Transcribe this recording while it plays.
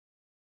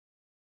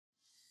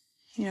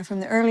You know, from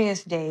the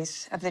earliest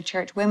days of the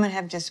church, women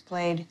have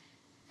displayed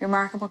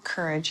remarkable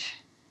courage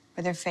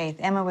for their faith.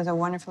 Emma was a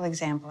wonderful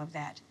example of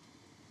that.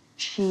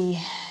 She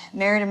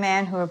married a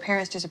man who her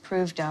parents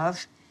disapproved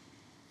of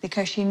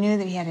because she knew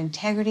that he had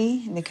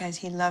integrity and because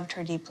he loved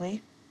her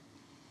deeply.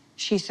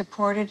 She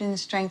supported and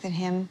strengthened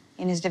him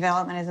in his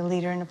development as a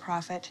leader and a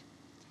prophet.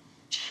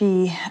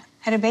 She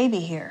had a baby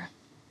here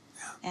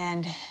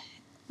and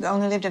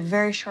only lived a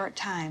very short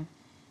time.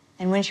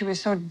 And when she was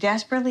so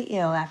desperately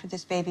ill after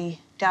this baby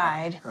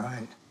died,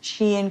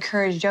 she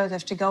encouraged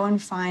Joseph to go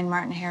and find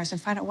Martin Harris and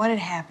find out what had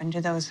happened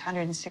to those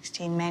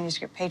 116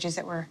 manuscript pages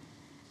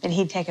that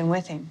he'd taken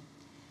with him.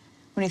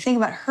 When you think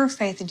about her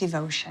faith and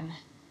devotion,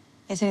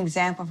 it's an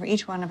example for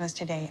each one of us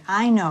today.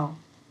 I know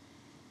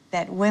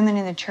that women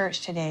in the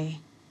church today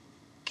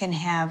can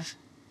have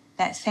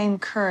that same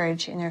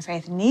courage in their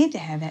faith, need to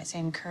have that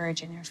same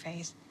courage in their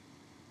faith,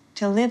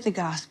 to live the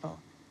gospel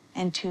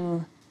and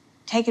to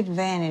take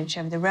advantage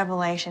of the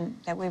revelation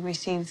that we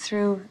receive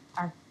through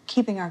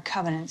keeping our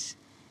covenants,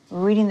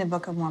 reading the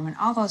Book of Mormon,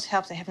 all those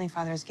helps that Heavenly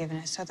Father has given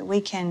us so that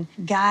we can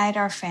guide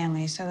our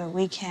families, so that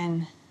we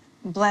can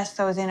bless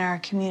those in our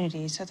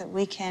communities, so that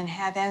we can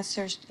have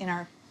answers in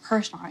our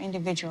personal, our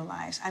individual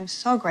lives. I'm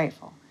so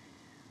grateful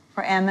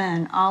for Emma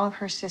and all of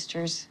her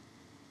sisters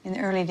in the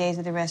early days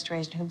of the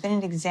Restoration who've been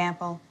an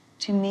example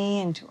to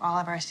me and to all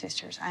of our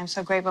sisters. I'm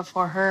so grateful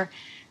for her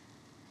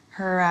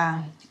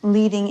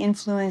leading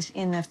influence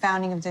in the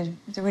founding of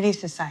the Relief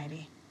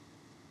Society.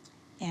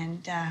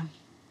 And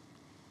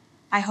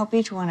I hope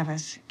each one of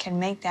us can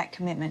make that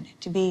commitment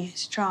to be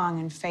strong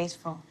and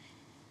faithful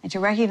and to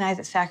recognize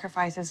that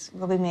sacrifices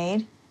will be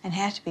made and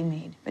have to be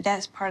made. But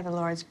that's part of the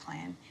Lord's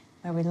plan,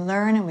 where we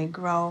learn and we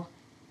grow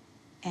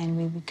and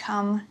we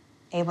become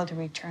able to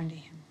return to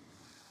Him.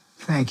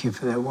 Thank you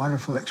for that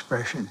wonderful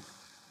expression.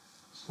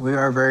 We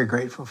are very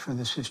grateful for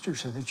the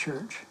sisters of the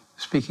church.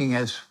 Speaking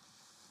as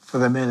for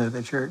the men of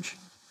the church,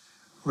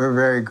 we're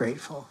very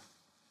grateful.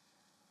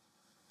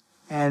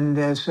 And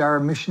as our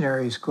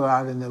missionaries go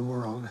out in the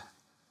world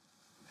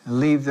and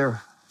leave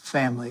their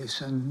families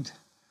and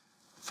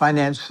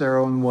finance their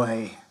own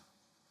way,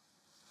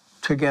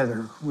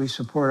 together we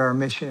support our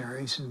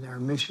missionaries in their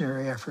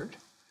missionary effort.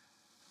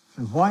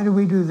 And why do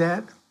we do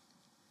that?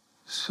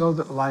 So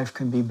that life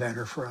can be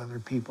better for other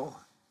people.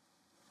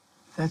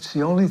 That's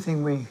the only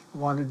thing we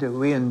want to do.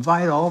 We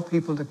invite all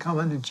people to come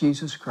unto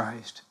Jesus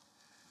Christ,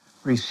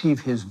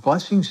 receive His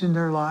blessings in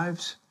their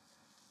lives,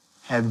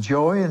 have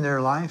joy in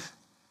their life,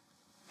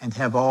 and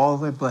have all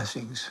the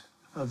blessings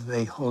of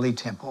the Holy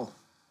Temple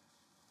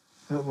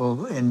that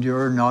will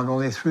endure not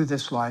only through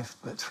this life,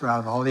 but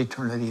throughout all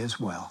eternity as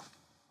well.